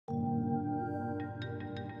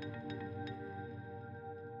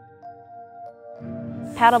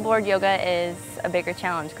Paddleboard yoga is a bigger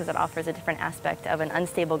challenge because it offers a different aspect of an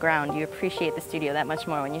unstable ground. You appreciate the studio that much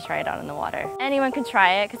more when you try it out in the water. Anyone can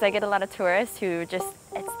try it because I get a lot of tourists who just,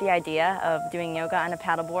 it's the idea of doing yoga on a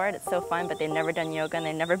paddleboard. It's so fun, but they've never done yoga and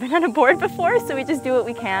they've never been on a board before, so we just do what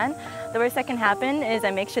we can. The worst that can happen is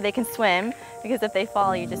I make sure they can swim, because if they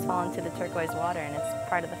fall, you just fall into the turquoise water and it's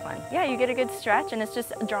part of the fun. Yeah, you get a good stretch and it's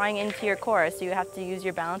just drawing into your core, so you have to use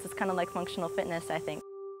your balance. It's kind of like functional fitness, I think.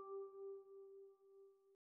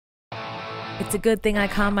 It's a good thing I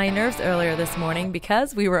calmed my nerves earlier this morning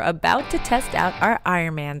because we were about to test out our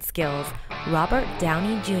Ironman skills, Robert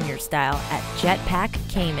Downey Jr. style at Jetpack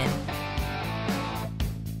Cayman.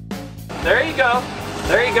 There you go.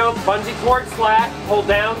 There you go. Bungee cord flat. Pull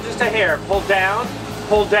down just a hair. Pull down.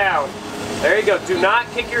 Pull down. There you go. Do not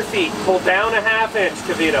kick your feet. Pull down a ½ inch,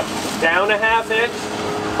 Kavita. Down a ½ inch.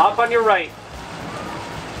 Up on your right.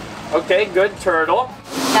 Okay, good. Turtle.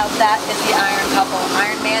 Now that is the Iron couple,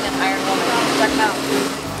 Iron Man and Iron Woman. Check them out.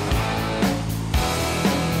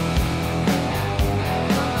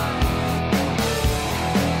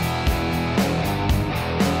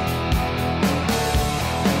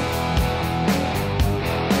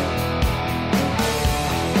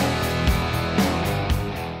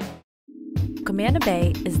 Camana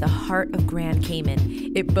Bay is the heart of Grand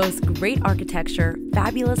Cayman. It boasts great architecture,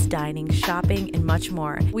 fabulous dining, shopping, and much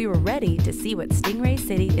more. We were ready to see what Stingray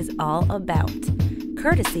City is all about,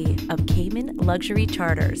 courtesy of Cayman Luxury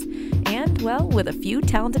Charters, and, well, with a few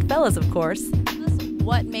talented fellas, of course.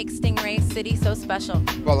 What makes Stingray City so special?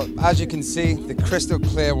 Well, as you can see, the crystal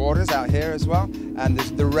clear waters out here as well, and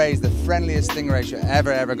the rays, the friendliest stingrays you're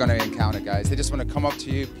ever going to encounter, guys. They just want to come up to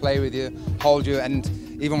you, play with you, hold you, and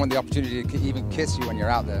even want the opportunity to even kiss you when you're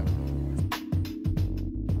out there.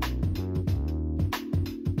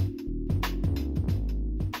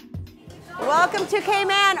 Welcome to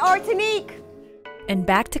Cayman, Ortanique. And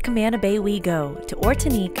back to Camana Bay we go, to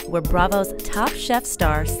Ortanique, where Bravo's top chef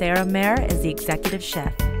star, Sarah Mayer, is the executive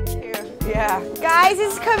chef. Yeah. Guys,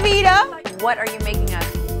 it's Kavita. What are you making us?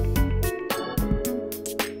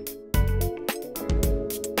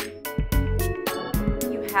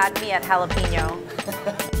 You had me at jalapeno.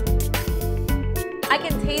 I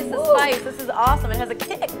can taste the spice. This is awesome. It has a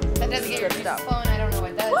kick. That doesn't get your juices flowing. I don't know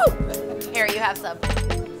what does. Woo! Here, you have some.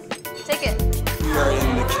 Take it. We are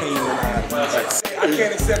in the Cayman Islands. I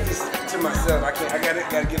can't accept this to myself. I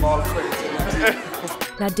gotta give all the credit to my team.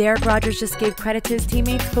 Now, Derek Rogers just gave credit to his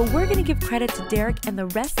teammates, but we're going to give credit to Derek and the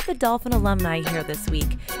rest of the Dolphin alumni here this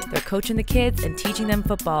week. They're coaching the kids and teaching them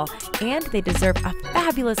football, and they deserve a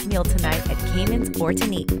fabulous meal tonight at Cayman's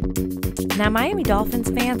Ortanique. Now, Miami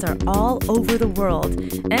Dolphins fans are all over the world,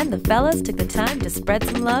 and the fellas took the time to spread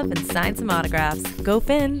some love and sign some autographs. Go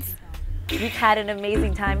Fins! We've had an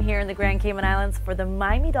amazing time here in the Grand Cayman Islands for the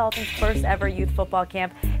Miami Dolphins' first ever youth football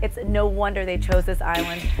camp. It's no wonder they chose this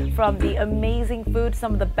island. From the amazing food,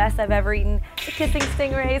 some of the best I've ever eaten, to kissing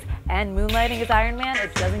stingrays, and moonlighting as Iron Man,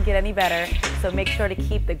 it doesn't get any better. So make sure to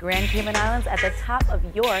keep the Grand Cayman Islands at the top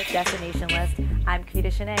of your destination list. I'm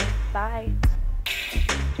Kavita Channe. Bye.